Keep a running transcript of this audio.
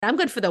I'm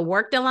good for the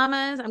work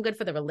dilemmas. I'm good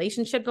for the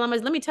relationship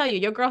dilemmas. Let me tell you,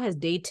 your girl has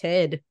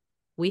dated.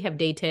 We have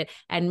dated,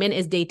 and Min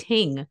is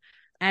dating.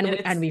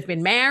 And we've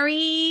been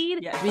married.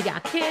 Yes. We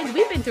got kids.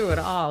 We've been through it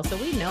all. So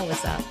we know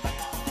what's up.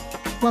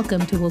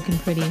 Welcome to Woke and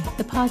Pretty,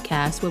 the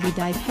podcast where we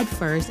dive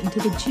headfirst into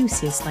the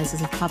juiciest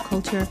slices of pop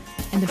culture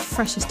and the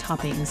freshest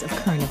toppings of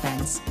current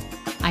events.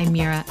 I'm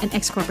Mira, an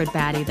ex-corporate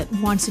baddie that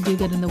wants to do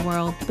good in the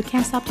world but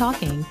can't stop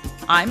talking.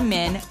 I'm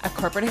Min, a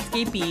corporate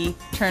escapee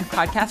turned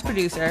podcast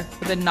producer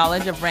with a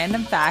knowledge of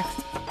random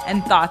facts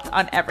and thoughts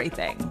on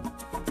everything.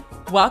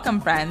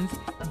 Welcome, friends.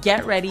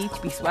 Get ready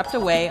to be swept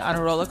away on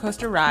a roller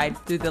coaster ride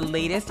through the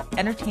latest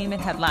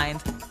entertainment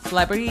headlines,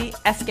 celebrity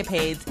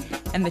escapades,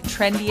 and the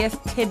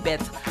trendiest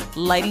tidbits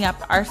lighting up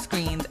our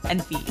screens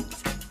and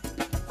feeds.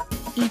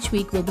 Each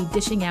week, we'll be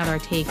dishing out our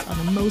takes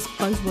on the most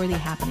buzzworthy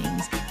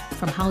happenings,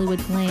 from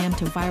Hollywood glam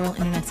to viral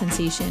internet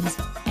sensations,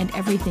 and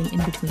everything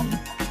in between.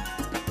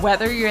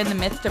 Whether you're in the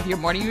midst of your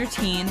morning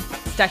routine,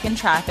 stuck in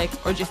traffic,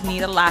 or just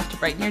need a laugh to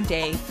brighten your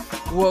day,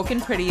 Woke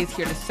and Pretty is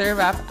here to serve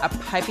up a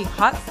piping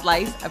hot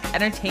slice of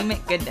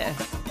entertainment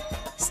goodness.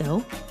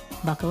 So,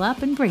 buckle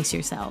up and brace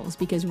yourselves,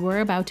 because we're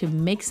about to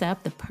mix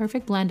up the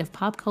perfect blend of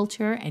pop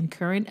culture and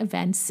current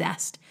event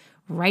zest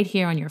right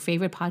here on your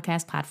favorite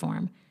podcast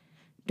platform.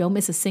 Don't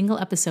miss a single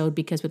episode,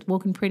 because with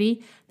Woke and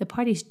Pretty, the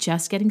party's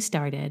just getting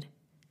started.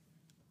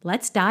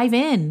 Let's dive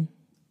in.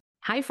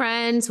 Hi,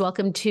 friends.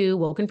 Welcome to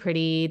Woke and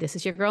Pretty. This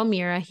is your girl,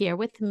 Mira, here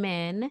with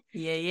Min.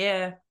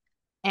 Yeah.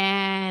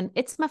 And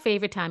it's my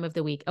favorite time of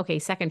the week. Okay,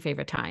 second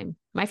favorite time.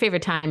 My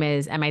favorite time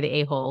is, am I the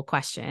a-hole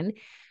question?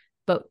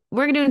 But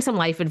we're doing some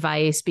life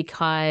advice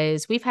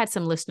because we've had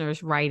some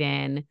listeners write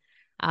in.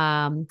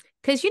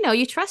 Because,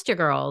 you trust your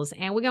girls,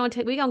 and we're going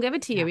to give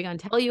it to you. Yeah. We're going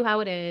to tell you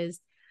how it is.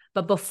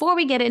 But before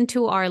we get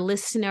into our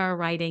listener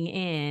writing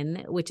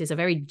in, which is a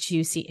very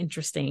juicy,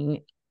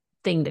 interesting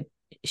thing that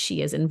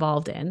she is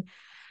involved in,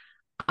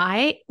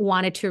 I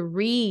wanted to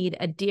read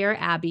a Dear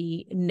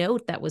Abby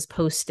note that was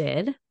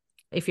posted.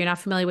 If you're not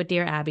familiar with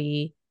Dear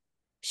Abby,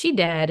 she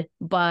dead,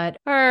 but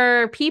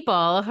her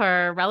people,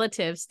 her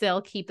relatives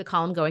still keep the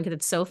column going because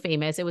it's so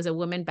famous. It was a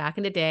woman back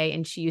in the day,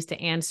 and she used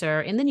to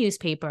answer in the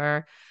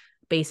newspaper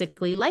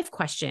basically life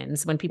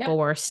questions when people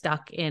were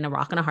stuck in a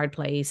rock and a hard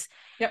place.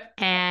 Yep.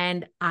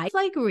 And I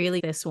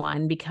really this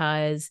one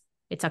because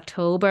it's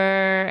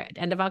October,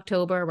 end of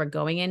October. We're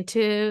going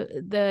into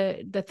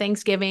the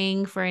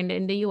Thanksgiving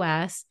in the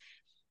US.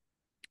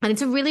 And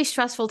it's a really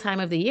stressful time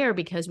of the year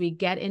because we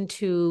get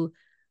into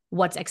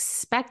what's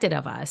expected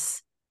of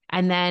us.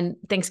 And then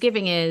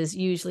Thanksgiving is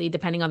usually,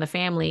 depending on the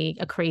family,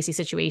 a crazy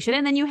situation.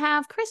 And then you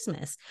have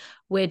Christmas,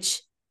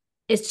 which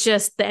it's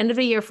just the end of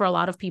the year for a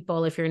lot of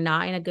people. If you're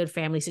not in a good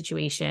family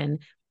situation,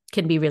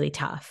 can be really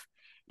tough.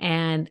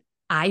 And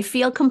I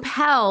feel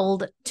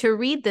compelled to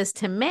read this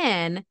to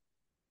Min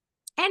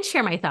and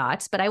share my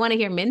thoughts, but I want to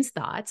hear Min's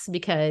thoughts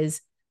because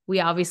we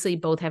obviously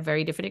both have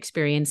very different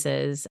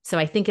experiences. So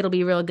I think it'll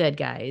be real good,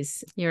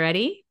 guys. You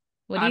ready?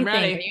 What do you think?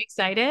 Are you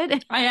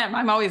excited? I am.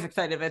 I'm always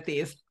excited about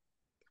these.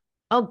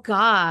 Oh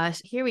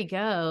gosh, here we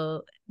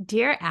go.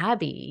 Dear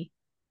Abby.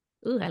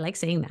 Ooh, I like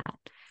saying that.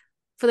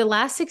 For the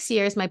last 6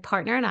 years, my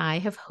partner and I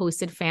have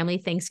hosted family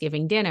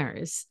Thanksgiving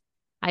dinners.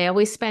 I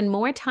always spend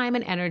more time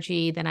and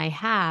energy than I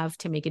have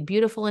to make it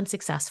beautiful and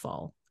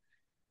successful.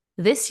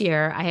 This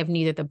year, I have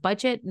neither the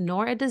budget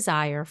nor a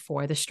desire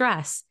for the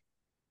stress.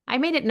 I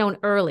made it known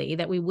early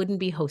that we wouldn't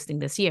be hosting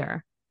this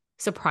year.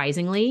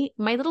 Surprisingly,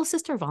 my little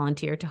sister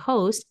volunteered to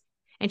host,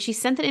 and she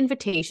sent an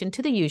invitation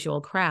to the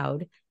usual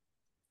crowd.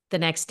 The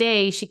next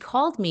day, she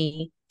called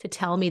me to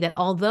tell me that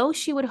although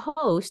she would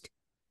host,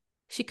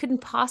 she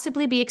couldn't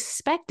possibly be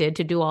expected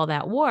to do all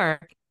that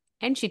work,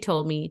 and she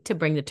told me to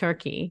bring the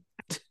turkey.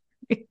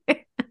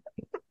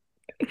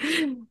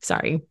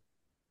 Sorry.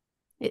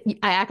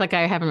 I act like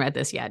I haven't read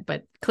this yet,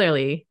 but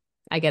clearly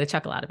I get a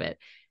chuckle out of it,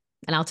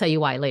 and I'll tell you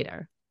why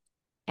later.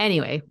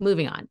 Anyway,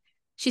 moving on.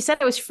 She said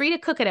I was free to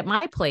cook it at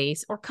my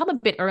place or come a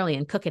bit early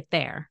and cook it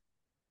there.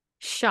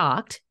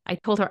 Shocked, I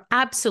told her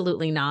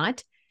absolutely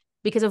not,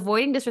 because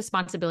avoiding this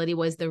responsibility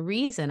was the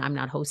reason I'm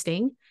not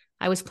hosting.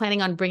 I was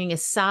planning on bringing a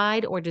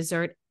side or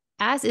dessert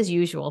as is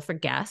usual for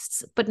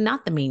guests, but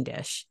not the main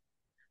dish.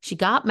 She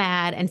got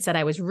mad and said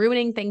I was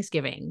ruining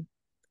Thanksgiving.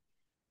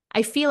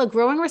 I feel a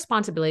growing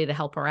responsibility to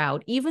help her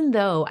out, even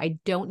though I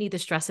don't need the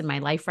stress in my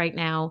life right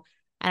now.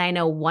 And I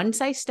know once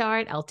I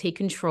start, I'll take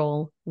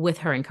control with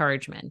her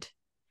encouragement.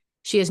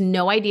 She has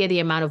no idea the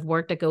amount of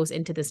work that goes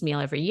into this meal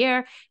every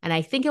year, and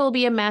I think it will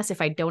be a mess if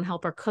I don't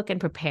help her cook and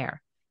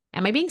prepare.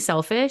 Am I being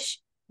selfish?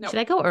 No. Should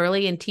I go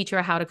early and teach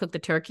her how to cook the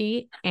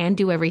turkey and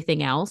do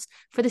everything else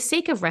for the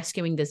sake of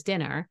rescuing this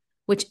dinner,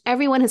 which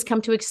everyone has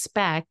come to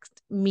expect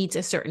meets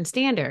a certain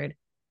standard?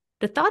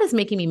 The thought is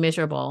making me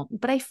miserable,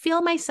 but I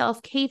feel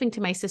myself caving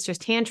to my sister's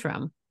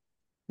tantrum,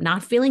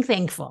 not feeling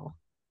thankful.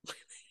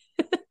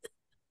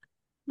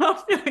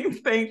 Not feeling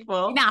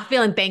thankful. Not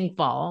feeling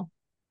thankful.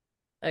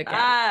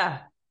 Okay.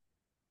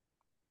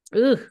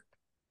 Ooh,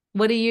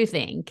 what do you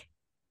think?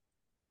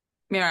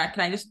 Mira,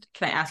 can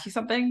I ask you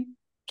something?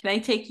 Can I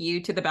take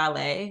you to the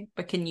ballet,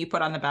 but can you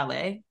put on the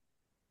ballet?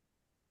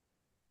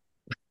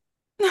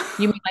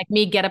 You mean like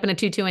me get up in a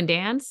tutu and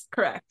dance?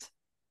 Correct.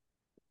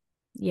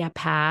 Yeah,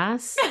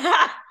 pass.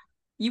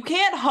 You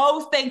can't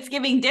host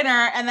Thanksgiving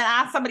dinner and then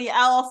ask somebody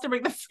else to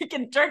bring the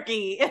freaking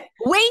turkey.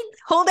 Wait,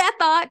 hold that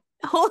thought.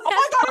 Hold Oh that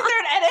my God, thought. is there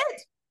an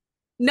edit?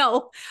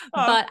 No,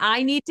 Oh. but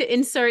I need to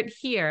insert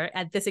here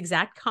at this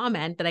exact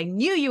comment that I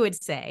knew you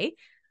would say.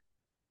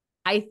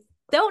 I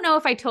don't know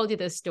if I told you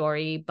this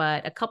story,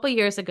 but a couple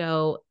years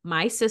ago,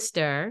 my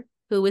sister,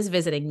 who was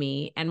visiting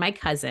me, and my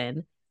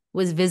cousin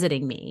was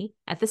visiting me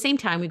at the same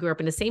time. We grew up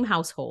in the same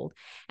household,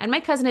 and my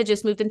cousin had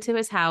just moved into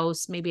his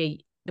house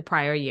maybe the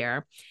prior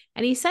year.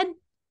 And he said,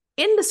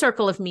 in the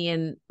circle of me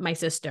and my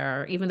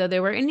sister, even though they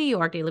were in New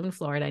York, they live in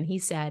Florida, and he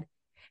said,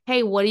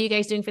 "Hey, what are you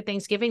guys doing for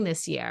Thanksgiving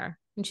this year?"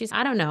 And she's,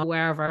 "I don't know,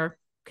 wherever."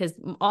 Because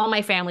all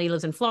my family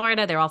lives in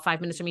Florida. They're all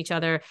 5 minutes from each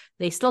other.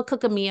 They still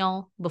cook a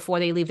meal before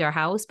they leave their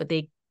house, but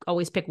they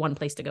always pick one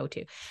place to go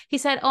to. He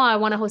said, "Oh, I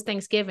want to host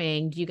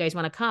Thanksgiving. Do you guys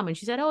want to come?" And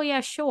she said, "Oh,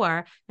 yeah,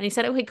 sure." And he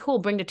said, "Okay, cool.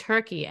 Bring the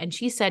turkey." And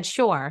she said,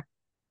 "Sure."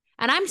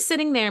 And I'm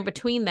sitting there in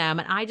between them,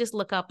 and I just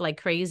look up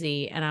like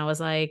crazy. And I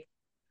was like,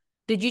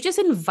 "Did you just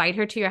invite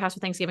her to your house for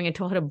Thanksgiving and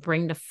told her to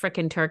bring the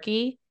freaking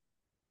turkey?"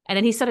 And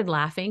then he started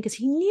laughing because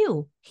he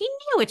knew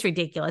it's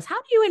ridiculous.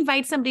 How do you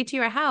invite somebody to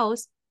your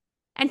house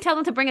and tell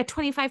them to bring a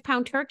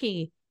 25-pound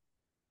turkey?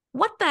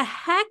 What the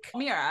heck?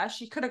 Mira,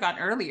 she could have gone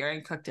earlier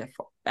and cooked it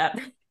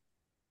better.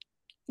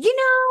 You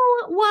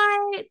know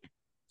what?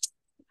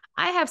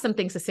 I have some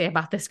things to say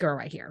about this girl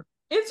right here.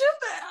 It's just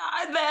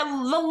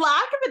the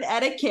lack of an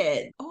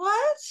etiquette.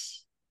 What?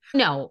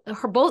 No,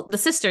 both the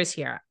sisters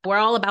here. We're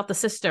all about the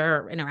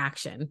sister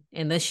interaction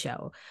in this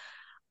show.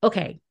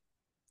 Okay.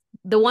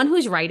 The one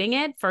who's writing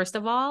it, first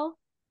of all,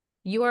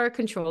 you are a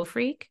control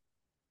freak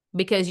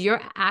because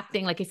you're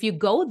acting like if you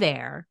go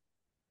there,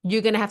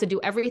 you're going to have to do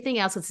everything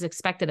else that's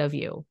expected of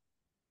you.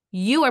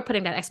 You are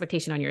putting that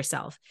expectation on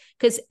yourself.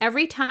 Because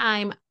every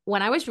time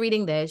when I was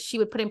reading this, she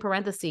would put in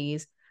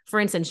parentheses, for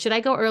instance, should I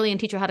go early and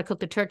teach her how to cook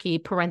the turkey,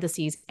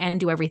 parentheses,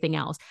 and do everything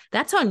else?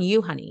 That's on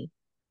you, honey.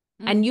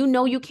 And you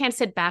know you can't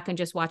sit back and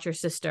just watch your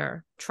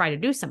sister try to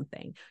do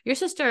something. Your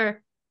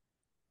sister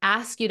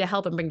asks you to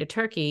help and bring the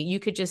turkey. You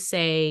could just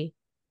say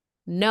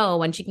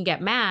no, and she can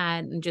get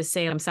mad and just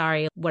say, "I'm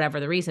sorry,"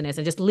 whatever the reason is,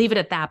 and just leave it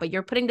at that. But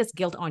you're putting this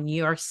guilt on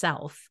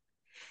yourself.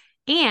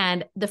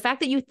 And the fact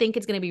that you think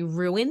it's going to be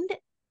ruined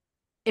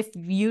if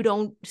you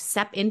don't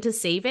step in to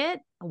save it,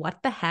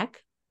 what the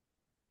heck?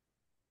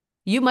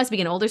 You must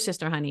be an older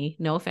sister, honey.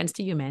 No offense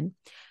to you men,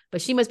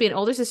 but she must be an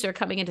older sister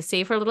coming in to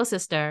save her little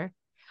sister.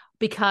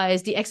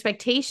 Because the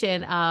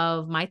expectation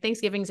of my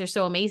Thanksgivings are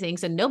so amazing,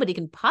 so nobody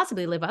can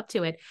possibly live up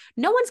to it.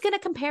 No one's going to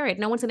compare it.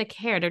 No one's going to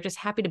care. They're just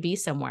happy to be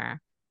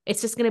somewhere.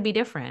 It's just going to be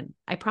different.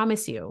 I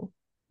promise you.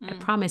 I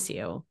promise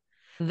you.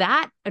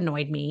 That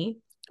annoyed me,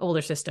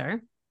 older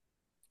sister.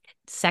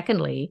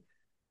 Secondly,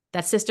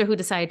 that sister who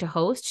decided to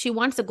host, she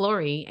wants the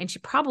glory, and she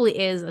probably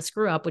is a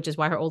screw up, which is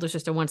why her older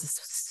sister wants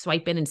to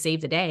swipe in and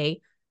save the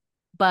day.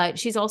 But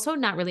she's also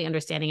not really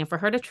understanding. And for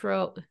her to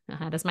throw,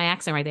 that's my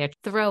accent right there,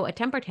 throw a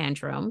temper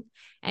tantrum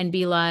and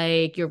be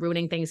like, "You're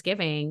ruining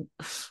Thanksgiving,"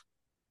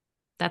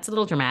 that's a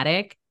little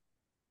dramatic.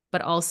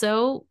 But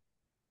also,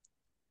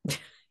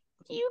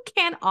 you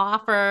can't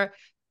offer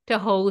to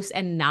host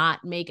and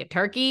not make a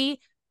turkey.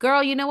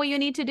 Girl, you know what you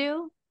need to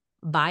do?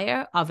 Buy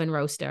an oven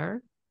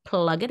roaster,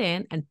 plug it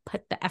in, and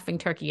put the effing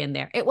turkey in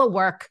there. It will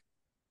work.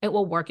 It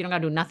will work. You don't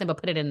got to do nothing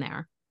but put it in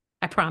there.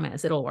 I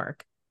promise it'll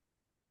work.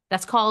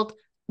 That's called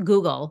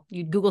Google.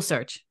 You Google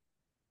search.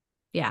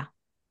 Yeah,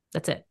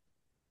 that's it.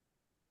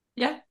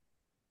 Yeah.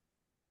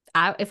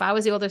 If I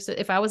was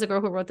a girl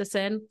who wrote this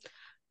in,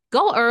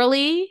 go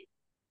early,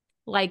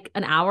 like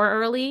an hour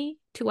early,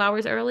 2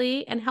 hours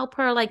early, and help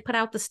her like put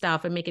out the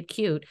stuff and make it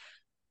cute.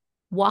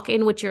 Walk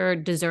in with your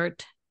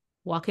dessert,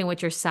 walk in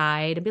with your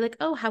side, and be like,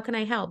 "Oh, how can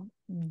I help?"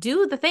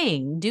 Do the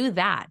thing, do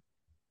that,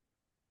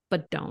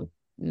 but don't.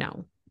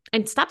 No.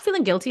 And stop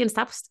feeling guilty and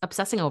stop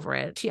obsessing over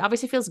it. She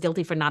obviously feels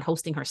guilty for not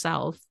hosting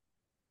herself.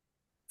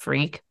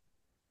 Freak.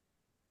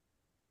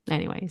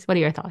 Anyways, what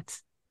are your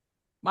thoughts?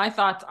 My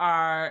thoughts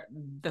are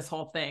this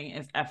whole thing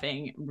is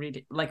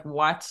effing like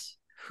what?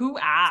 Who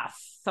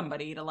asked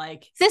somebody to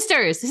like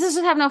sisters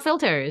have no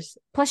filters.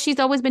 Plus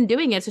she's always been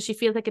doing it, so she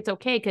feels like it's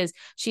okay because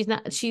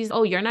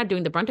oh, you're not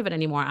doing the brunt of it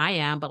anymore. I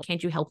am, but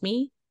can't you help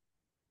me?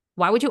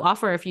 Why would you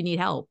offer if you need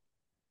help?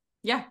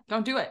 Yeah,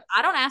 don't do it.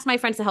 I don't ask my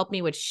friends to help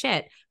me with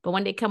shit, but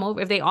when they come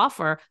over, if they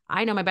offer,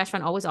 I know my best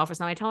friend always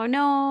offers. Now I tell her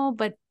no,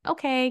 but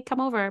okay,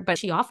 come over. But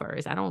she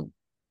offers. I don't.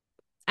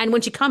 And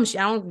when she comes,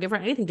 I don't give her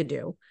anything to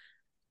do.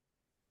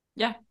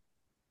 Yeah.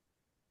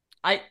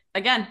 I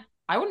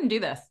wouldn't do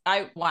this.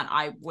 I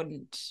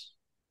wouldn't.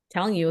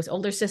 Telling you, it's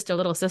older sister,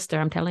 little sister.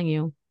 I'm telling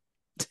you,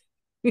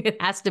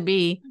 it has to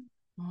be.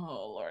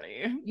 Oh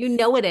Lordy, you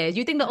know it is.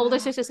 You think the older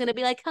sister's gonna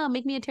be like, "Huh,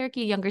 make me a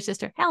turkey," younger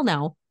sister? Hell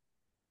no.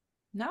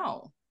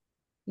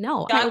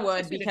 No, I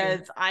would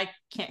because I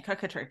can't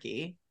cook a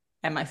turkey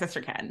and my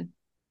sister can.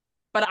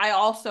 But I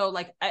also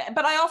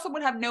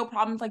would have no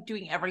problems like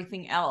doing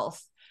everything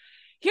else.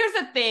 Here's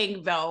the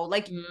thing though,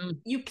 like Mm.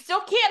 you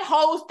still can't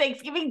host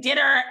Thanksgiving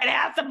dinner and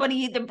ask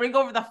somebody to bring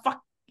over the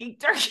fucking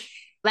turkey.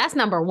 That's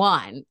number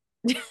one.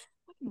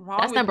 Wrong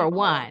That's with number people?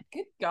 one.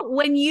 Good God.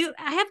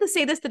 I have to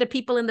say this to the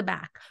people in the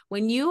back.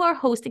 When you are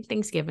hosting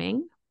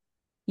Thanksgiving,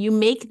 you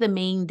make the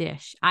main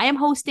dish. I am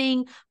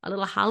hosting a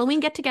little Halloween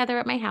get together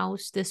at my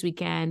house this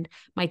weekend.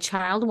 My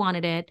child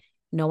wanted it.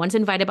 No one's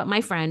invited but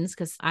my friends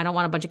because I don't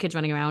want a bunch of kids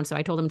running around. So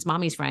I told him it's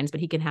mommy's friends, but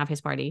he can have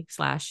his party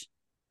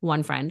 /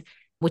 one friend,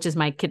 which is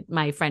my kid,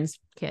 my friend's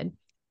kid.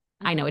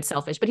 I know it's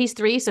selfish, but he's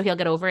 3, so he'll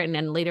get over it. And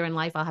then later in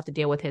life, I'll have to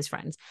deal with his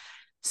friends.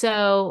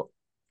 So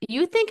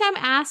you think I'm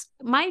asked,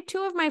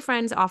 2 of my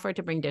friends offered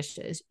to bring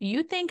dishes.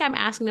 You think I'm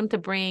asking them to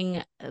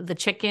bring the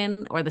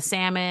chicken or the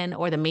salmon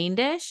or the main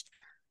dish?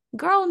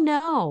 Girl,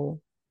 no.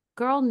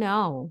 Girl,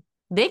 no.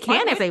 They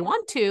can if they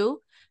want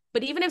to.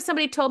 But even if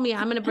somebody told me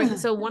I'm going to bring,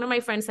 so one of my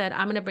friends said,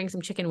 I'm going to bring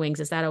some chicken wings.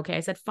 Is that okay? I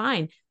said,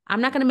 fine.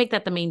 I'm not going to make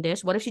that the main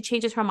dish. What if she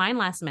changes her mind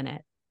last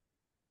minute?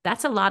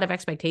 That's a lot of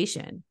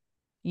expectation.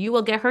 You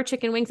will get her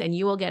chicken wings and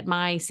you will get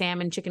my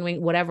salmon chicken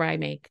wing, whatever I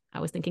make. I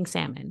was thinking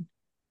salmon,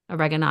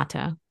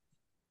 oreganata.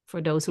 For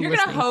those who you're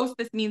listening. gonna host,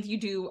 this means you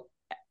do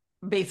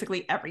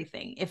basically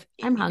everything. If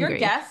I'm hungry.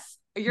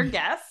 your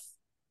guests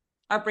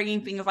are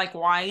bringing things like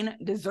wine,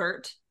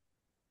 dessert,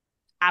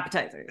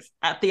 appetizers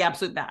at the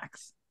absolute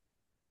max.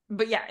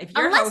 But yeah, if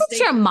you're unless it's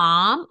your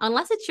mom.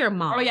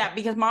 Oh yeah,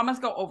 because mamas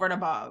go over and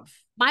above.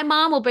 My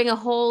mom will bring a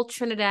whole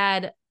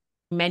Trinidad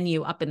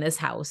menu up in this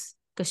house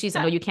because she's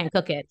like, oh, you can't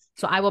cook it.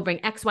 So I will bring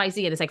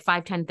XYZ and it's like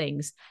 5-10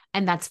 things.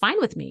 And that's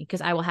fine with me because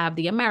I will have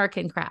the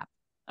American crap.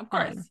 Of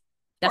course. Fine.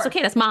 That's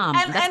okay. That's mom.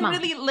 And mom.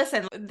 Really,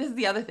 listen, this is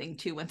the other thing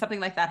too. When something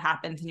like that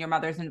happens and your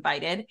mother's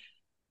invited,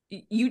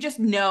 you just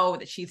know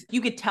that you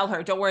could tell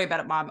her, don't worry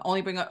about it, mom.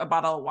 Only bring a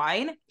bottle of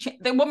wine.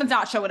 The woman's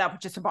not showing up with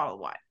just a bottle of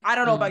wine. I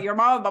don't know about your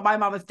mom, but my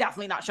mom is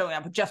definitely not showing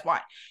up with just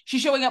wine.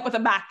 She's showing up with a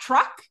Mack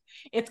truck.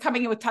 It's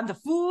coming in with tons of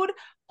food,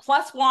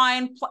 plus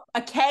wine,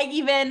 a keg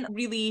even,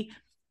 really.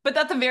 But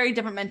that's a very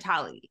different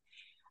mentality.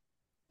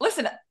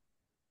 Listen,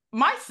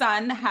 my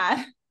son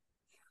had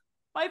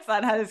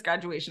his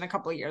graduation a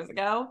couple of years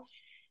ago.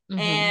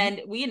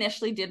 And we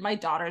initially did my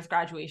daughter's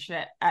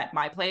graduation at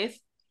my place.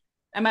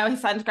 And my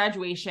son's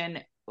graduation,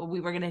 we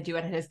were going to do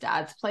it at his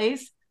dad's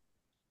place.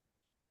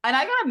 And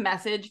I got a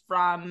message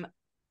from,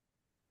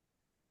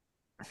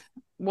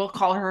 we'll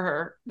call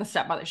her the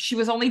stepmother. She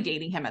was only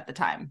dating him at the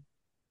time.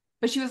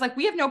 But she was like,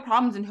 we have no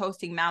problems in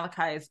hosting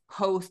Malachi's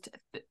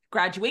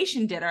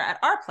post-graduation dinner at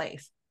our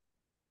place.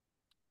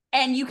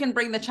 And you can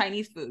bring the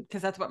Chinese food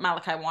because that's what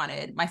Malachi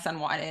wanted, my son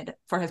wanted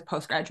for his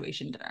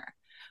post-graduation dinner.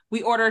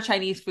 We order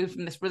Chinese food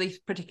from this really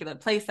particular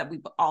place that we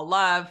all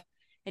love.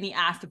 And he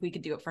asked if we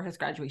could do it for his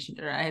graduation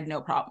dinner. I had no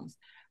problems.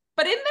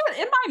 But in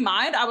my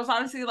mind, I was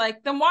honestly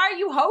like, then why are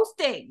you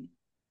hosting?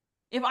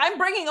 If I'm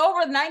bringing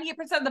over 98%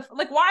 of the,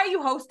 like, why are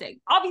you hosting?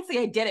 Obviously,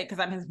 I did it because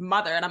I'm his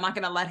mother and I'm not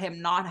going to let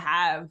him not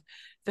have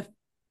the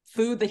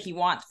food that he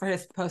wants for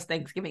his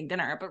post-Thanksgiving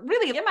dinner. But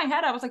really, in my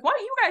head, I was like, why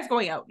are you guys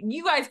going out?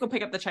 You guys go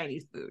pick up the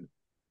Chinese food.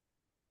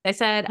 I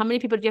said, how many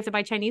people do you have to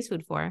buy Chinese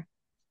food for?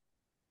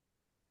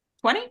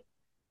 20?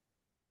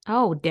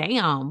 Oh,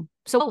 damn.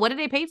 So what did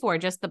they pay for?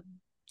 Just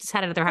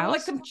had it at their house?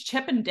 Like some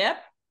chip and dip.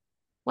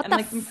 What and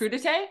like some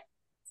crudité?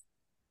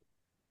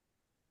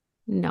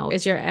 No.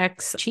 Is your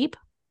ex cheap?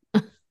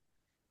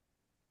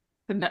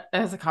 No,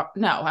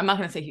 I'm not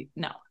going to say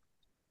no.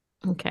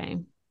 Okay.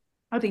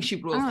 I think she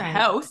rules the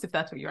house, if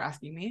that's what you're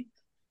asking me.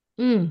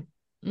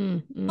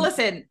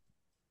 Listen,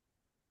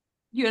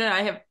 you and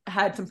I have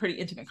had some pretty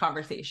intimate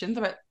conversations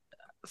about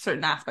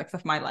certain aspects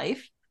of my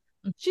life.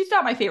 She's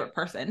not my favorite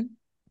person.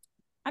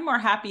 I'm more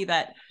happy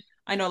that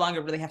I no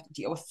longer really have to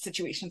deal with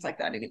situations like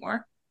that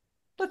anymore.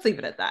 Let's leave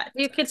it at that.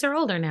 Your kids are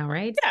older now,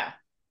 right? Yeah.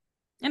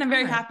 And I'm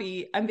very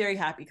happy. I'm very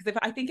happy because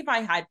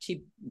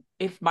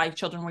if my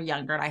children were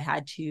younger and I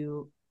had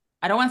to,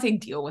 I don't want to say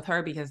deal with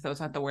her because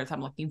those aren't the words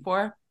I'm looking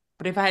for,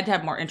 but if I had to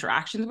have more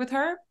interactions with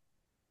her.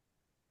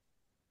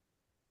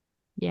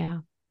 Yeah.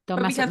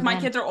 But because my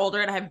kids are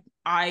older and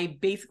I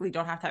basically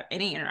don't have to have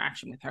any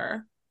interaction with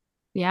her.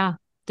 Yeah.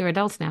 They're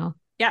adults now.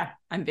 Yeah.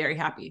 I'm very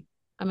happy.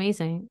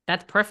 Amazing.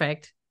 That's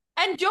perfect.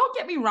 And don't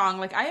get me wrong.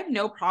 Like I have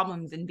no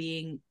problems in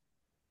being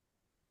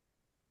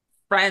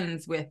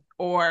friends with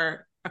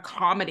or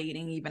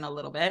accommodating even a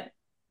little bit.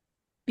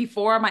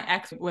 Before my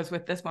ex was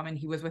with this woman,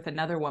 he was with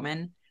another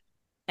woman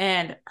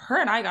and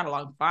her and I got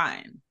along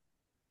fine.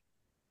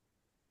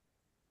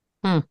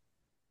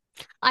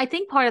 I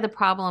think part of the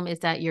problem is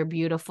that you're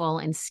beautiful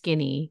and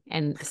skinny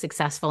and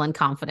successful and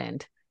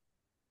confident.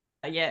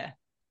 Yeah.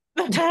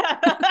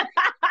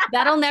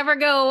 That'll never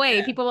go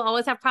away. People will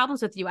always have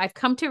problems with you. I've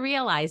come to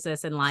realize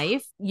this in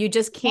life. You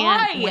just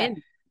can't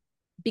win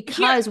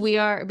because we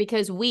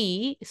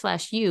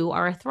 / you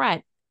are a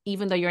threat,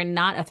 even though you're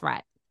not a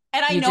threat.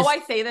 And I know I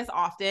say this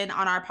often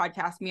on our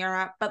podcast,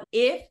 Mira, but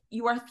if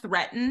you are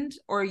threatened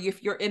or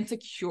if you're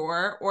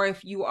insecure or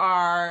if you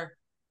are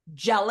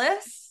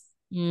jealous,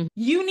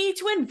 you need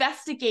to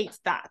investigate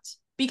that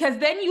because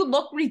then you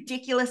look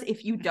ridiculous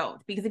if you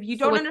don't. Because if you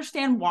don't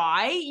understand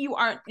why you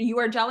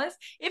are jealous,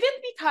 if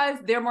it's because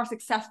they're more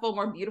successful,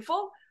 more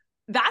beautiful,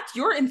 that's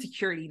your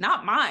insecurity,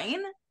 not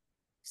mine.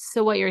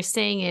 So what you're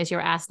saying is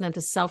you're asking them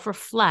to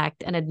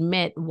self-reflect and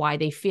admit why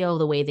they feel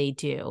the way they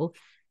do.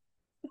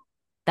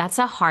 That's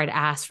a hard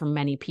ask from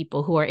many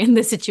people who are in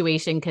this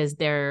situation because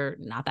they're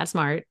not that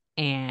smart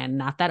and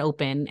not that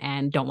open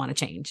and don't want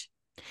to change.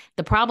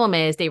 The problem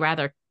is they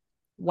rather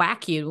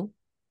whack you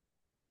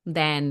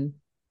than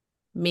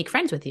make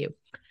friends with you.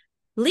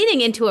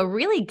 Leading into a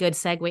really good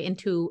segue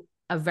into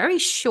a very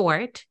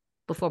short,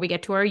 before we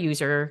get to our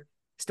user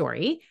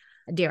story,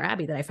 Dear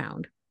Abby that I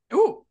found.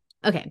 Ooh.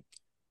 Okay.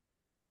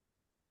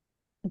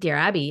 Dear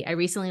Abby, I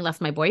recently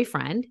left my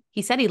boyfriend.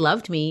 He said he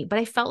loved me, but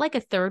I felt like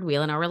a third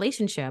wheel in our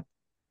relationship.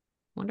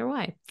 Wonder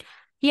why.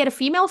 He had a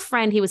female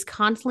friend he was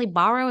constantly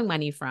borrowing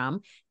money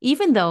from,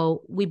 even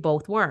though we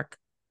both work.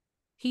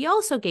 He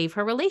also gave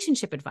her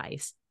relationship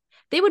advice.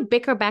 They would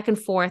bicker back and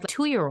forth like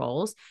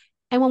 2-year-olds.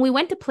 And when we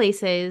went to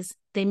places,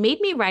 they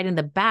made me ride in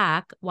the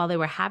back while they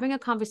were having a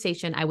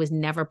conversation I was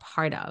never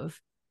part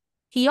of.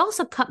 He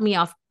also cut me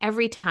off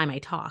every time I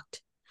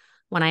talked.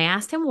 When I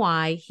asked him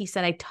why, he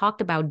said I talked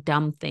about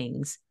dumb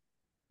things.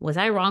 Was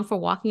I wrong for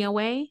walking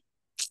away?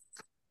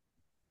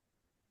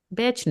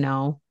 Bitch,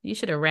 no. You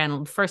should have ran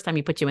the first time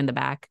he put you in the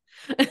back.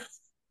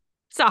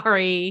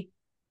 Sorry.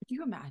 Can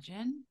you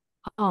imagine?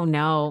 Oh,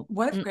 no.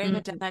 What if Greg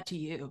had done that to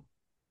you?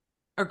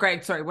 Or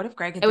Greg, sorry. What if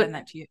Greg had done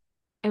that to you?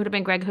 It would have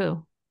been Greg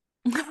who?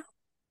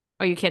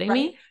 Are you kidding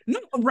me? No,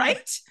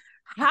 right?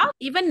 How?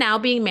 Even now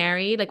being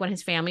married, like when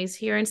his family's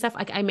here and stuff,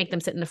 I make them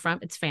sit in the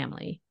front. It's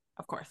family.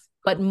 Of course.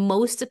 But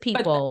most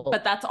people.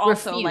 But that's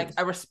also refuse. Like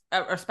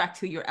a respect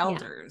to your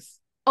elders.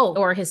 Yeah. Oh,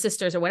 or his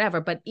sisters or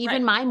whatever. But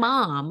even my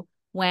mom,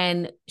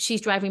 when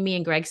she's driving me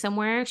and Greg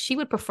somewhere, she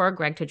would prefer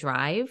Greg to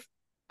drive.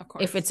 Of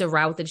course. If it's a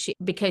route that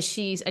because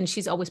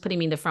she's always putting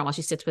me in the front while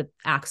she sits with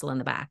Axel in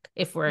the back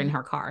if we're in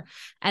her car.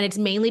 And it's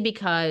mainly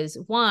because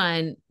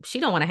one, she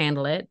don't want to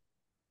handle it.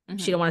 Mm-hmm.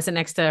 She don't want to sit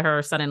next to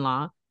her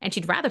son-in-law, and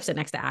she'd rather sit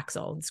next to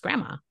Axel. It's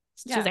grandma.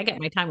 She says, I get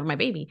my time with my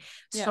baby.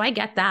 So I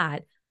get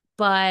that.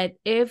 But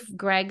if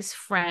Greg's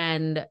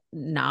friend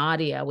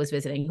Nadia was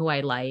visiting, who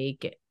I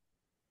like,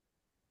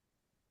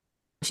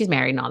 she's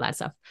married and all that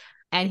stuff,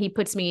 and he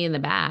puts me in the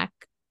back,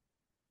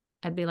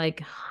 I'd be like,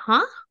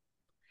 huh?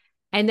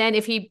 And then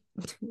if it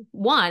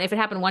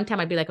happened one time,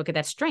 I'd be like, okay,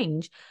 that's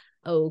strange.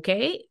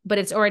 Okay. But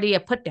it's already a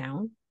put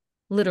down,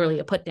 literally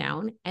a put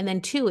down. And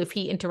then 2, if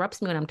he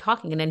interrupts me when I'm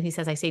talking and then he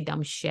says, I say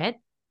dumb shit,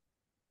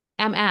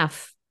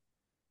 MF,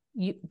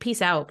 you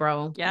peace out,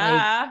 bro.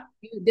 Yeah.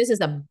 Like, this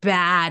is a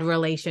bad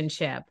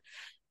relationship.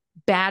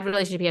 Bad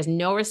relationship. He has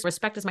no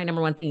respect is my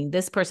number one thing.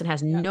 This person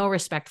has no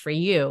respect for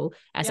you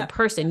as a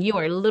person. You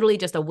are literally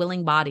just a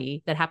willing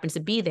body that happens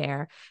to be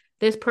there.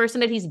 This person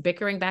that he's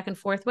bickering back and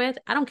forth with,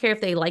 I don't care if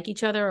they like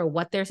each other or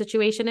what their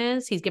situation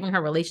is. He's giving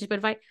her relationship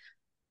advice.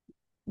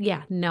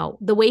 Yeah, no.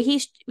 The way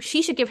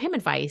she should give him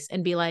advice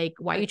and be like,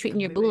 why are you treating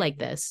your boo like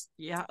this?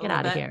 Yeah. Get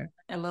out of here.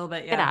 A little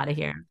bit. Yeah. Get out of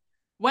here.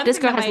 This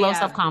girl has low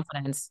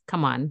self-confidence.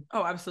 Come on.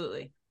 Oh,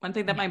 absolutely. One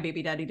thing that my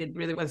baby daddy did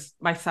really was,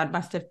 my son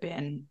must have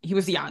been, he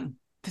was young,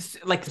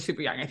 like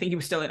super young. I think he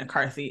was still in a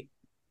car seat.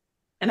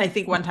 And I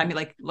think one time he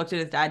like looked at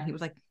his dad and he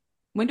was like,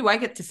 when do I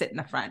get to sit in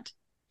the front?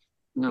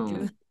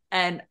 No.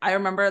 And I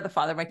remember the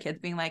father of my kids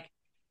being like,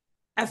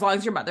 as long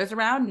as your mother's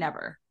around,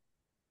 never.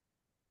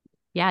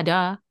 Yeah,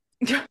 duh.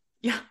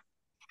 Yeah.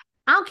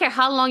 I don't care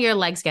how long your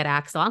legs get,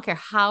 Axel. I don't care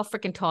how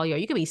freaking tall you are.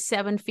 You could be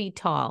 7 feet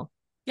tall.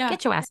 Yeah.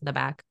 Get your ass in the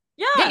back.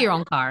 Yeah. Get your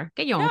own car.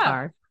 Get your own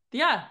car.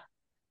 Yeah.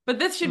 But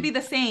this should be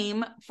the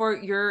same for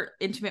your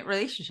intimate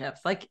relationships.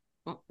 Like,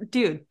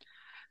 dude,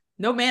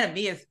 no man of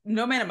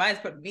mine is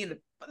putting me in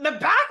the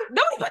back.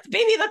 Nobody puts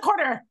baby in the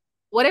corner.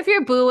 What if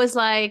your boo was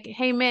like,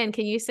 hey, man,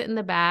 can you sit in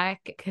the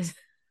back? Because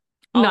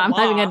no, I'm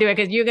not even going to do it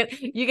because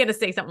you're going to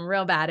say something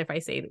real bad if I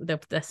say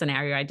the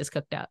scenario I just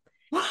cooked up.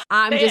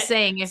 I'm just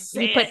saying if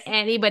you put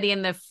anybody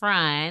in the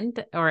front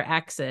or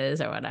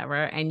exes or whatever,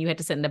 and you had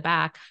to sit in the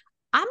back,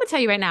 I'm going to tell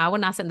you right now, I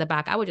would not sit in the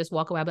back. I would just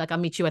walk away. I'd be like, I'll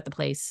meet you at the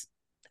place.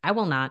 I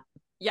will not.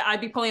 Yeah,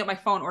 I'd be pulling out my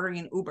phone, ordering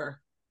an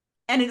Uber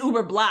and an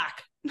Uber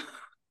Black.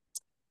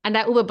 And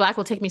that Uber Black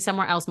will take me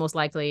somewhere else, most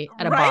likely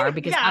at a bar,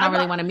 because I don't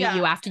really want to meet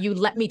you after you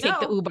let me take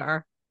the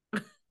Uber.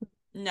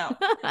 No,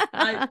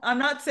 I'm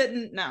not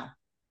sitting. No.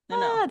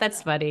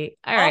 That's funny.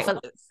 All right. Also,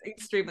 it's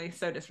extremely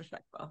so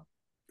disrespectful.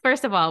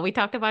 First of all, we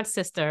talked about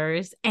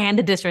sisters and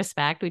the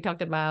disrespect. We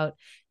talked about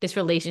this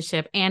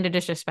relationship and the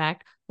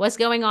disrespect. What's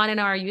going on in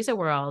our user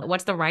world?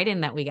 What's the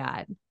write-in that we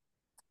got?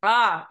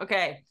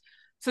 Okay.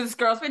 So this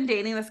girl's been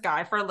dating this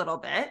guy for a little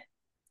bit.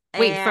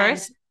 Wait,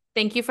 first,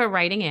 thank you for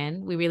writing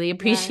in. We really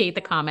appreciate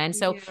the comments.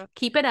 So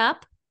keep it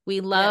up.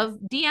 We love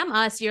DM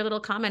us your little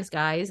comments,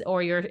 guys,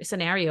 or your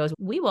scenarios.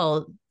 We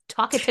will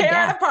talk it to death.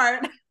 Tear it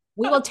apart.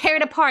 We will tear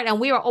it apart, and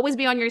we will always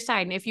be on your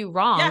side. And if you're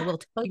wrong, we'll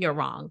tell you're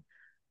wrong.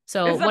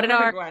 So this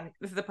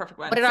is the perfect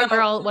one. What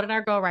did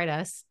our girl write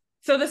us?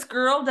 So this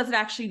girl doesn't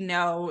actually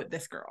know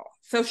this girl.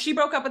 So she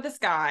broke up with this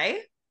guy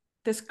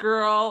this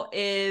guy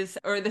is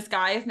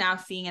now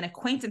seeing an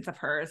acquaintance of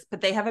hers,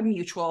 but they have a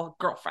mutual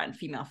girlfriend,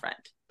 female friend.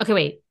 Okay,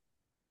 wait.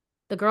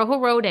 The girl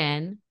who wrote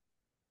in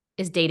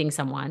is dating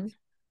someone.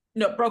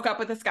 No, broke up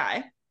with this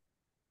guy.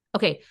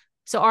 Okay,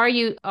 so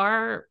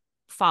our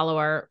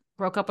follower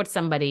broke up with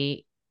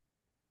somebody.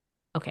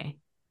 Okay,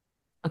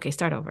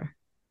 start over.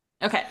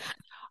 Okay,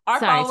 our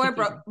Sorry,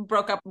 follower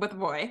broke up with a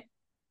boy.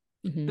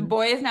 Mm-hmm. The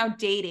boy is now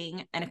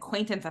dating an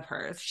acquaintance of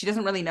hers. She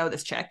doesn't really know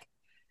this chick.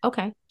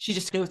 Okay. She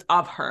just knows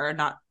of her,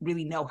 not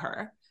really know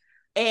her.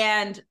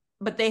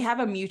 But they have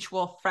a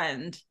mutual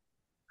friend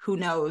who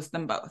knows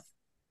them both.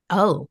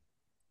 Oh.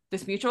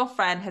 This mutual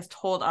friend has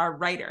told our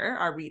writer,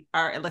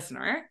 our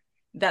listener,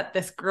 that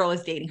this girl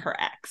is dating her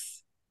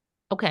ex.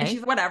 Okay. And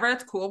she's whatever,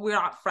 it's cool. We're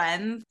not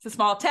friends. It's a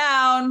small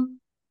town.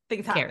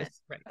 Things happen.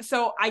 Right.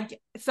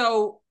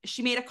 So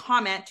she made a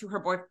comment to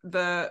her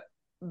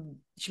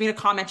she made a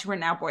comment to her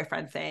now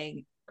boyfriend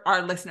saying,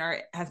 our listener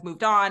has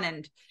moved on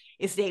and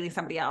is dating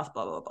somebody else,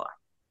 blah, blah, blah.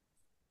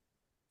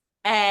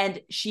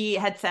 And she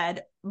had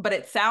said, but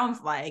it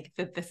sounds like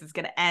that this is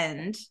going to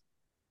end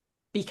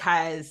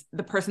because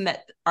the person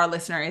that our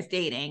listener is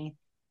dating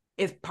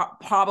is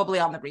probably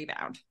on the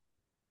rebound.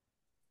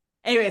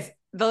 Anyways,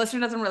 the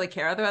listener doesn't really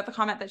care about the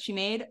comment that she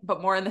made,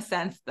 but more in the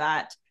sense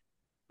that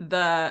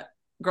the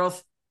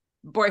girl's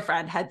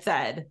boyfriend had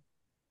said,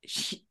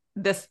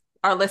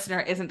 our listener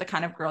isn't the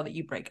kind of girl that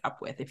you break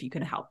up with if you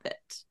can help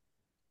it.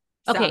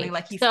 Sounding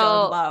like he's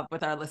still in love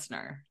with our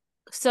listener.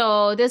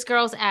 So this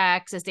girl's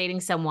ex is dating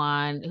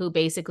someone who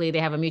basically they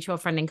have a mutual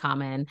friend in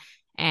common.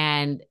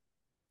 And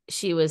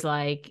she was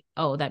like,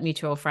 oh, that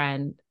mutual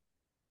friend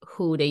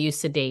who they used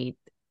to date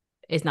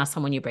is not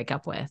someone you break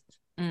up with.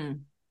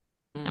 Am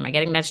I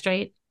getting that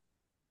straight?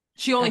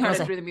 She only heard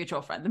it through the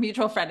mutual friend. The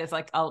mutual friend is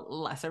like a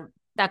lesser.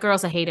 That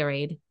girl's a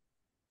haterade.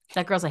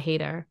 That girl's a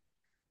hater.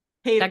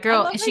 Hater. That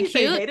girl, is she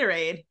cute?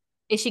 Haterade.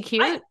 Is she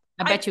cute?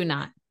 I bet you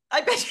not.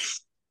 I bet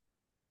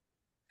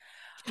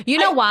you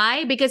know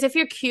why? Because if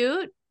you're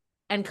cute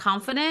and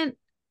confident,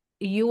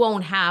 you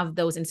won't have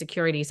those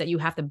insecurities that you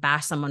have to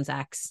bash someone's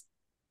ex.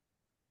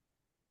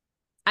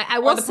 I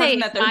will say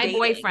my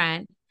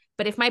boyfriend,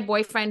 but if my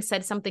boyfriend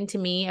said something to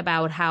me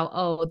about how,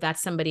 oh,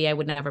 that's somebody I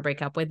would never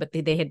break up with, but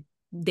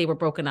they were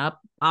broken up,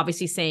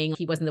 obviously saying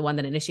he wasn't the one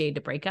that initiated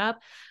the breakup.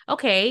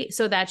 Okay,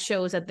 so that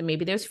shows that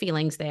maybe there's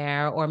feelings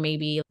there or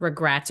maybe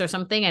regrets or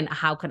something. And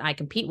how can I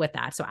compete with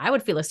that? So I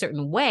would feel a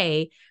certain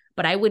way,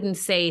 but I wouldn't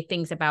say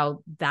things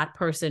about that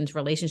person's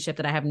relationship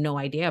that I have no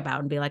idea about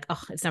and be like, oh,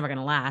 it's never going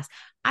to last.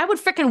 I would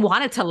freaking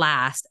want it to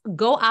last.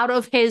 Go out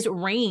of his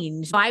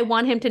range. I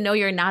want him to know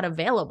you're not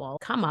available.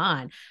 Come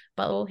on.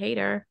 But oh,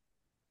 hater.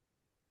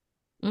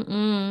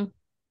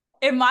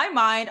 In my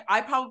mind,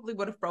 I probably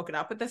would have broken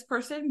up with this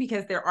person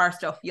because there are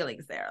still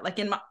feelings there. Like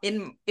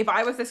if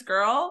I was this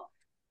girl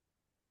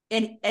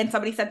and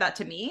somebody said that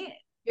to me.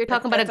 You're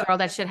talking about a girl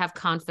that should have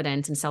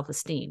confidence and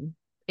self-esteem.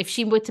 If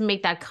she were to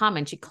make that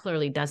comment, she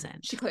clearly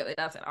doesn't. She clearly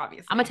doesn't,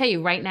 obviously. I'm going to tell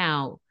you right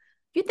now,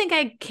 you think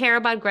I care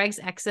about Greg's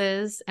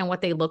exes and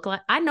what they look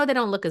like? I know they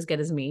don't look as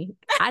good as me.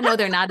 I know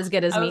they're not as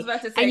good as me.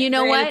 And you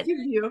know what?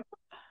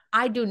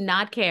 I do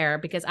not care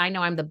because I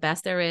know I'm the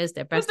best there is,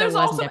 the best there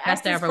was, and the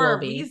best there ever will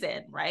be. There's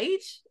reason,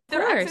 right?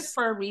 They're exes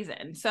for a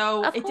reason.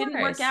 So it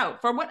didn't work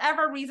out for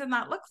whatever reason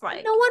that looks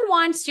like. No one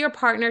wants your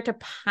partner to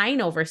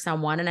pine over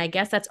someone. And I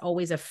guess that's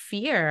always a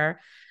fear.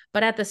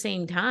 But at the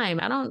same time,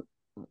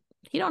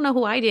 you don't know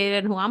who I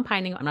dated and who I'm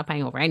pining. I'm not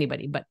pining over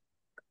anybody, but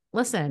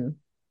listen,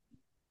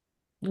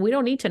 we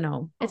don't need to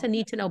know. It's a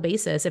need to know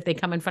basis if they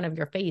come in front of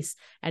your face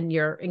and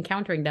you're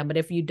encountering them. But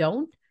if you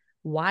don't,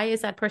 why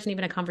is that person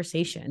even a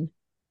conversation?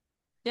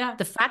 Yeah.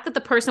 The fact that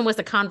the person was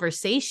the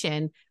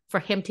conversation for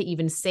him to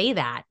even say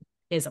that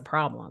is a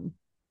problem.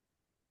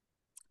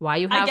 Why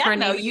you have her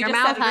name in your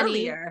mouth,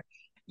 honey?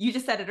 You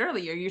just said it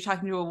earlier. You're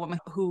talking to a woman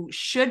who's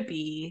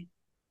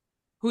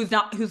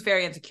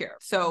very insecure.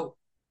 So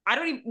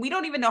we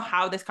don't even know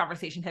how this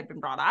conversation had been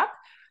brought up.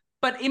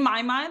 But in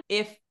my mind,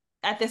 if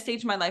at this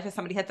stage of my life, if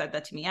somebody had said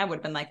that to me, I would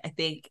have been like, I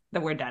think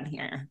that we're done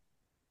here.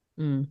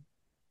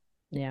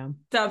 Yeah.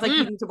 Sounds like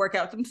you need to work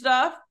out some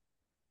stuff.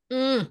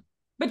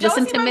 But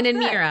listen to Min and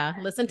Mira.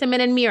 Listen to Min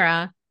and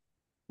Mira.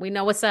 We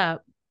know what's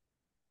up.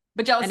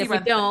 But jealousy. And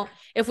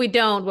if we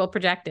don't, we'll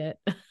project it.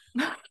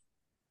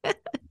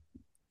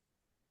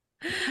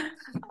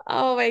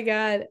 Oh my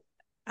God.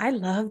 I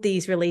love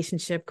these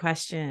relationship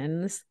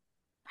questions.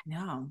 I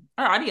know.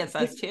 Our audience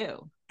does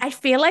too. I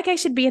feel like I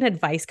should be an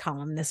advice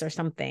columnist or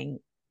something.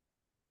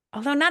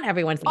 Although not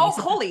everyone's.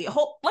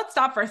 Let's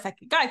stop for a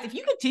second. Guys, if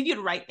you continue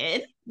to write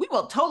in, we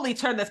will totally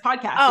turn this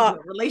podcast into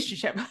a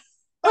relationship.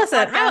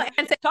 Listen, I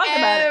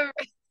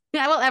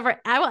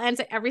will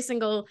answer every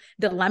single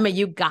dilemma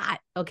you got.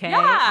 Okay.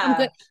 Yeah. I'm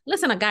good.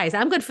 Listen, guys,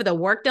 I'm good for the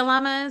work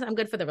dilemmas. I'm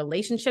good for the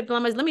relationship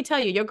dilemmas. Let me tell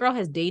you, your girl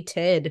has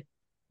dated.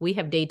 We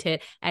have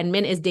dated, and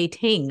Min is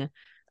dating.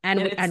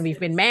 And we've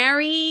been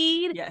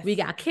married. Yes. We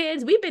got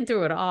kids. We've been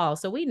through it all.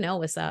 So we know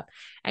what's up.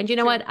 And you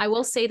know what? I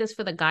will say this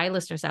for the guy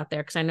listeners out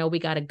there, because I know we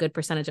got a good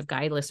percentage of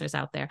guy listeners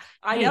out there.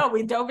 I know.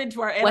 We dove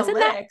into our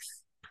analytics.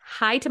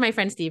 hi to my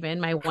friend Steven,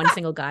 my one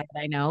single guy that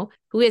I know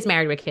who is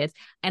married with kids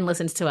and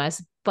listens to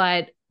us.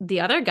 But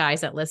the other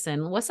guys that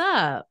listen, what's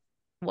up?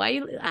 What are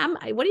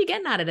you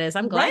getting out of this?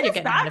 I'm glad you're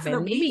getting out of it.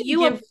 Maybe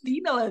you will.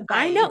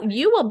 I know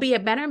you will be a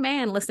better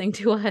man listening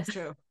to us.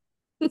 True.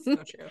 So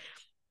true.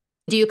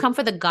 Do you come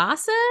for the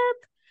gossip?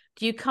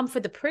 Do you come for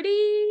the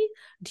pretty?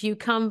 Do you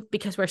come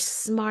because we're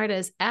smart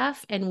as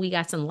F and we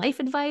got some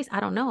life advice? I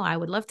don't know. I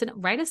would love to know.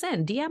 Write us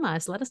in, DM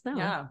us, let us know.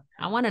 Yeah.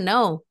 I want to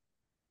know.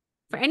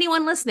 For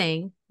anyone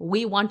listening,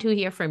 we want to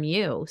hear from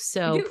you.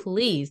 So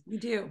please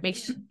make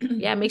sure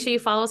you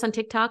follow us on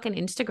TikTok and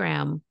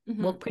Instagram,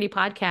 Woke Pretty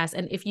Podcast.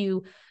 And if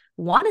you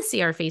want to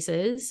see our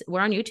faces, we're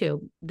on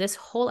YouTube. This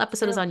whole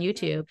episode is on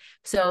YouTube.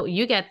 So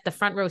you get the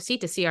front row seat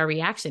to see our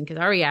reaction because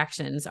our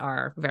reactions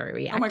are very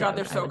reactive. Oh my God,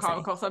 they're so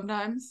comical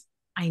sometimes.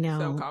 I know.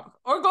 So comical.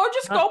 Or go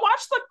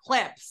watch the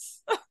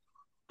clips.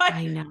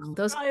 I know.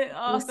 Those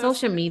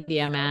social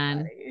media,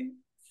 man.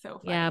 So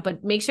funny. Yeah,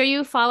 but make sure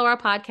you follow our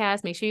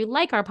podcast. Make sure you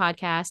like our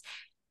podcast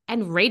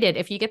and rate it.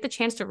 If you get the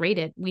chance to rate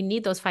it, we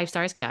need those 5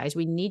 stars, guys.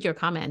 We need your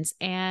comments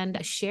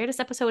and share this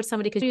episode with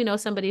somebody because you know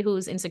somebody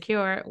who's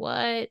insecure.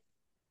 What?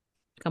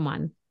 Come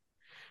on.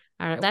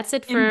 All right. That's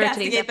it for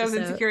today's episode. Those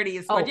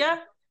insecurities, would ya?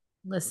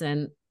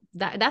 Listen,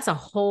 that's a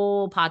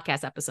whole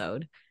podcast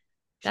episode.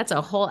 That's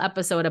a whole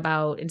episode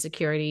about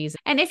insecurities.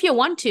 And if you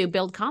want to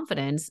build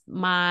confidence,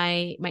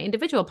 my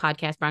individual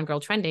podcast, Brown Girl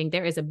Trending,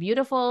 there is a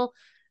beautiful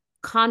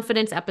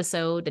confidence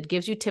episode that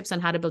gives you tips on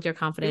how to build your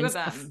confidence.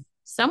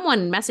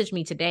 Someone messaged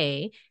me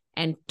today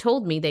and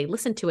told me they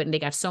listened to it and they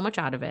got so much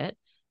out of it.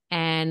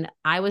 And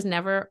I was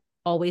never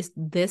always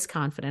this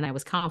confident. I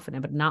was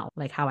confident, but not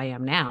like how I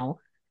am now.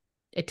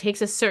 It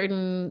takes a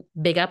certain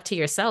big up to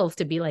yourself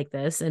to be like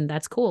this. And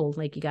that's cool.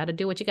 Like you got to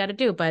do what you got to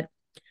do, but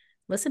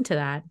listen to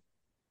that.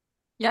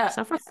 Yeah.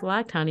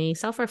 Self-reflect, honey.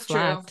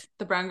 Self-reflect. True.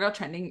 The Brown Girl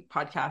Trending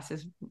podcast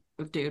is,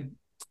 dude,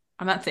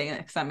 I'm not saying it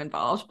because I'm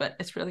involved, but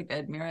it's really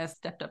good. Mira has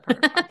stepped up her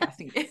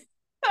podcasting game.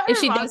 If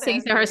she does say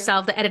to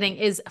herself, the editing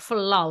is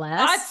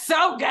flawless. That's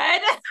so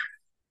good.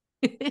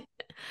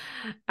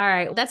 All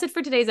right. That's it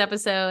for today's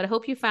episode. I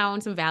hope you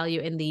found some value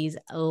in these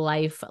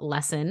life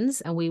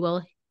lessons, and we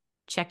will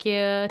check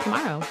you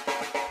tomorrow.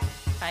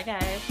 Bye,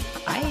 guys.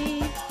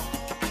 Bye.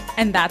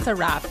 And that's a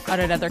wrap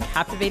on another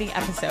captivating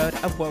episode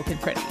of Woke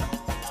and Pretty.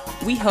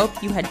 We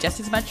hope you had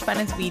just as much fun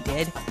as we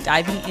did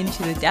diving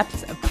into the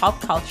depths of pop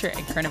culture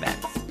and current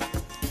events.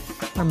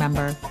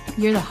 Remember,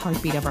 you're the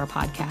heartbeat of our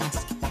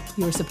podcast.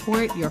 Your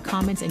support, your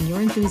comments, and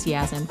your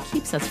enthusiasm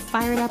keeps us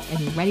fired up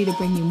and ready to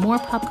bring you more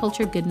pop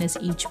culture goodness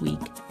each week.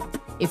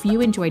 If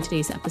you enjoyed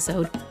today's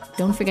episode,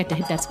 don't forget to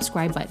hit that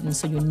subscribe button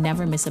so you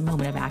never miss a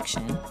moment of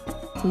action.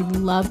 We'd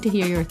love to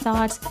hear your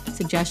thoughts,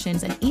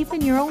 suggestions, and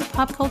even your own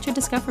pop culture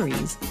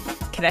discoveries.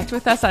 Connect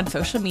with us on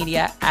social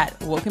media at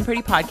Woke and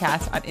Pretty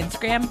Podcast on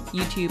Instagram,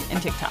 YouTube,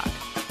 and TikTok.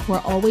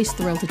 We're always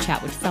thrilled to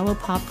chat with fellow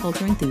pop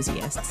culture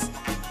enthusiasts.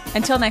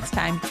 Until next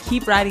time,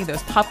 keep riding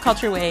those pop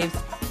culture waves,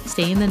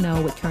 stay in the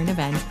know with current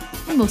events,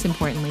 and most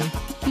importantly,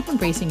 keep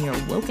embracing your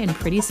woke and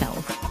pretty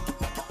self.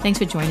 Thanks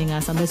for joining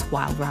us on this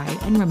wild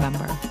ride, and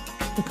remember,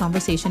 the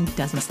conversation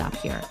doesn't stop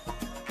here.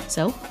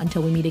 So,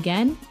 until we meet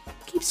again,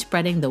 keep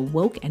spreading the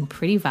woke and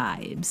pretty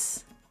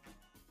vibes.